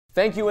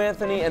Thank you,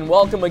 Anthony, and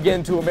welcome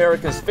again to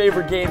America's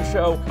favorite game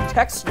show,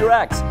 Text Your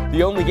Ex,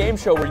 the only game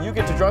show where you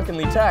get to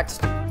drunkenly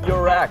text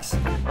your ex.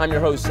 I'm your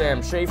host,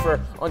 Sam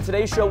Schaefer. On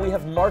today's show, we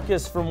have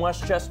Marcus from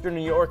Westchester,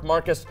 New York.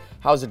 Marcus,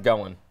 how's it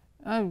going?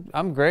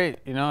 I'm great.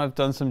 You know, I've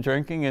done some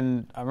drinking,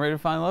 and I'm ready to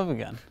find love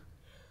again.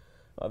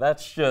 Well,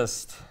 that's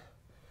just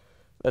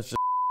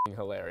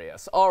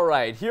hilarious. All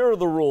right, here are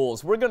the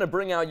rules. We're going to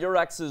bring out your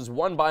exes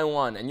one by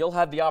one, and you'll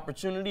have the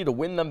opportunity to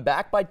win them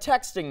back by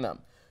texting them.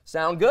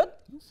 Sound good?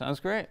 Sounds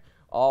great.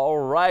 All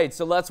right,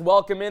 so let's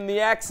welcome in the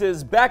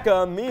exes,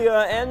 Becca,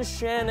 Mia, and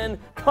Shannon.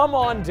 Come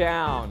on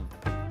down.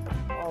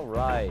 All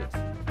right.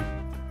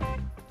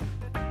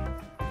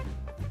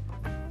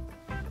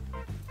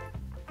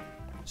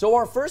 So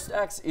our first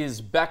ex is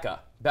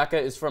Becca. Becca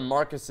is from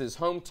Marcus's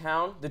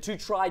hometown. The two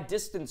tried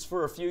distance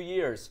for a few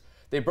years.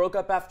 They broke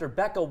up after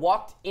Becca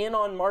walked in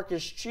on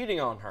Marcus cheating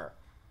on her.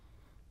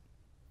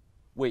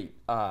 Wait,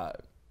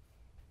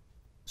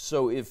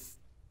 so if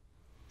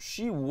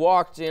she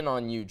walked in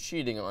on you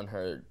cheating on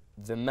her,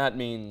 then that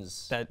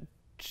means that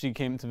she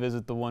came to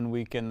visit the one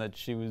weekend that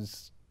she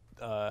was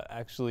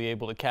actually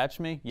able to catch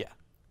me? Yeah.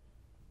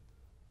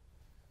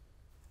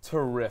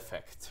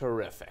 Terrific,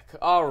 terrific.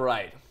 All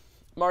right.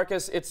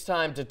 Marcus, it's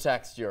time to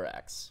text your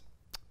ex.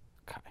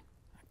 Okay,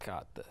 I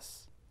got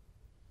this.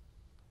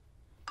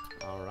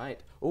 All right.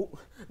 Oh,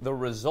 the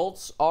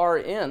results are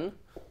in.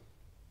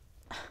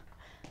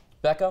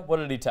 Becca, what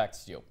did he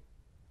text you?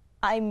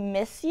 I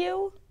miss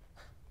you?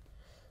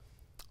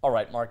 All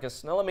right,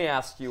 Marcus, now let me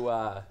ask you,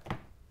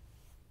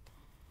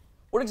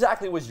 what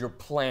exactly was your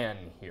plan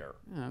here?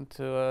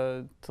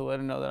 To let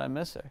her know that I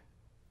miss her.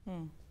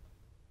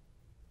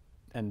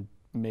 And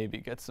maybe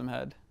get some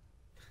head.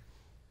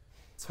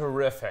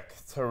 Terrific,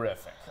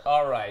 terrific.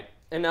 All right.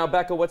 And now,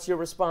 Becca, what's your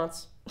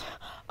response?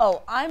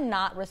 Oh, I'm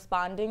not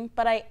responding,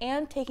 but I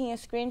am taking a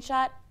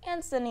screenshot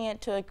and sending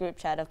it to a group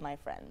chat of my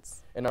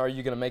friends. And are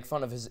you going to make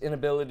fun of his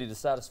inability to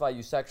satisfy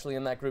you sexually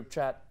in that group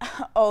chat?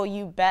 Oh,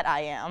 you bet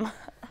I am.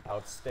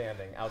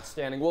 Outstanding,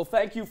 outstanding. Well,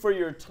 thank you for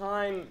your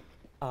time,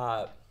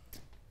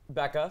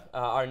 Becca.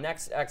 Our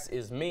next ex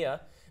is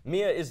Mia.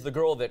 Mia is the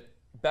girl that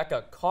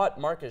Becca caught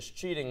Marcus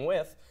cheating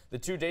with. The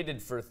two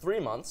dated for 3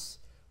 months.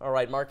 All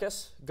right,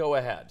 Marcus, go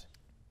ahead.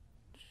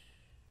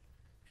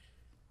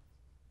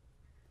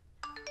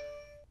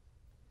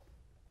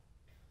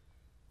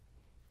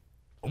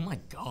 Oh my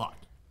God.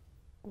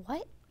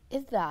 What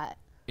is that?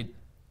 It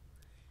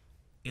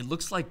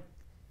looks like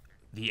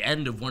the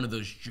end of one of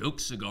those joke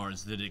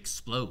cigars that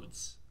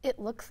explodes. It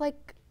looks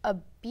like a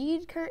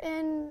bead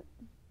curtain,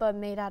 but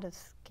made out of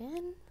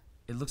skin.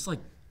 It looks like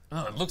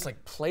It looks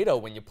like Play-Doh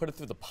when you put it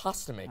through the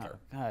pasta maker.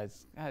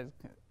 Guys,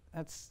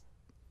 that's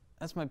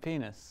my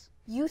penis.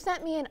 You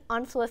sent me an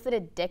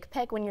unsolicited dick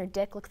pic when your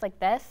dick looks like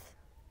this?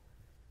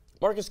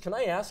 Marcus, can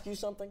I ask you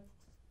something?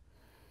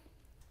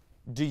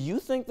 Do you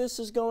think this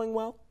is going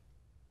well?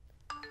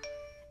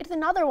 It's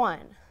another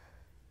one.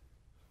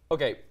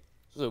 Okay,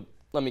 so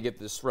let me get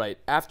this right.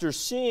 After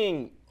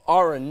seeing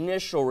our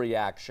initial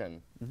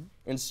reaction,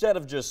 instead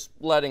of just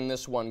letting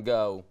this one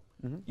go,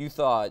 you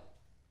thought,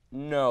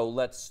 no,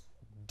 let's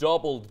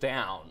double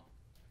down,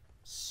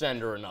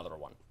 send her another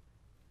one.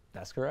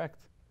 That's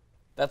correct.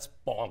 That's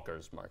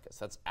bonkers, Marcus.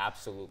 That's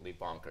absolutely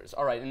bonkers.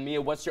 All right, and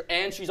Mia,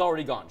 and she's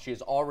already gone. She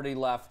has already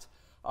left.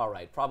 All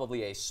right,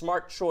 probably a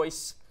smart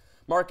choice.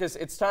 Marcus,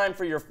 it's time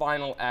for your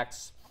final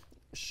ex,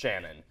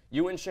 Shannon.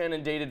 You and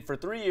Shannon dated for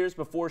 3 years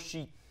before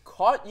she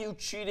caught you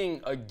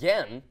cheating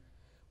again.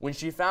 When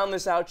she found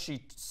this out,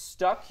 she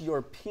stuck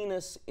your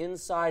penis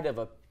inside of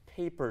a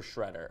paper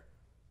shredder.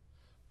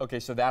 Okay,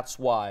 so that's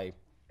why.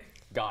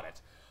 Got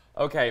it.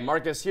 Okay,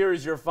 Marcus, here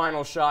is your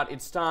final shot.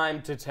 It's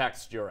time to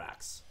text your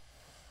ex.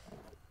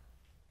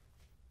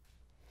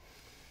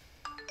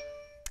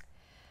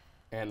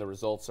 And the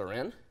results are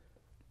in.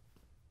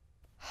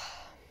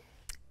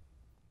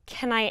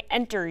 Can I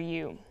enter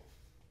you?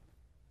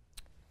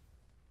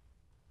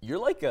 You're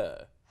like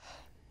a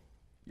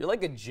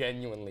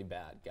genuinely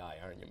bad guy,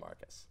 aren't you,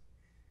 Marcus?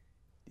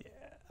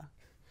 Yeah.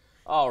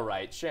 All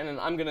right, Shannon,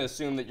 I'm going to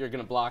assume that you're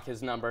going to block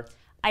his number.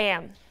 I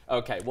am.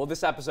 Okay, well,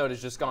 this episode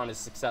has just gone as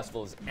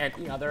successful as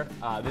any other.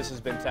 This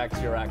has been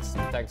Text Your Ex.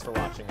 Thanks for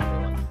watching,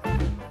 everyone.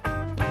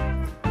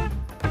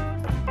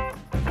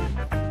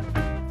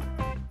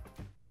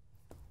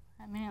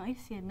 I mean, at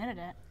least he admitted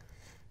it.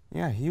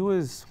 Yeah, he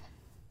was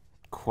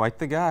quite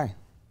the guy.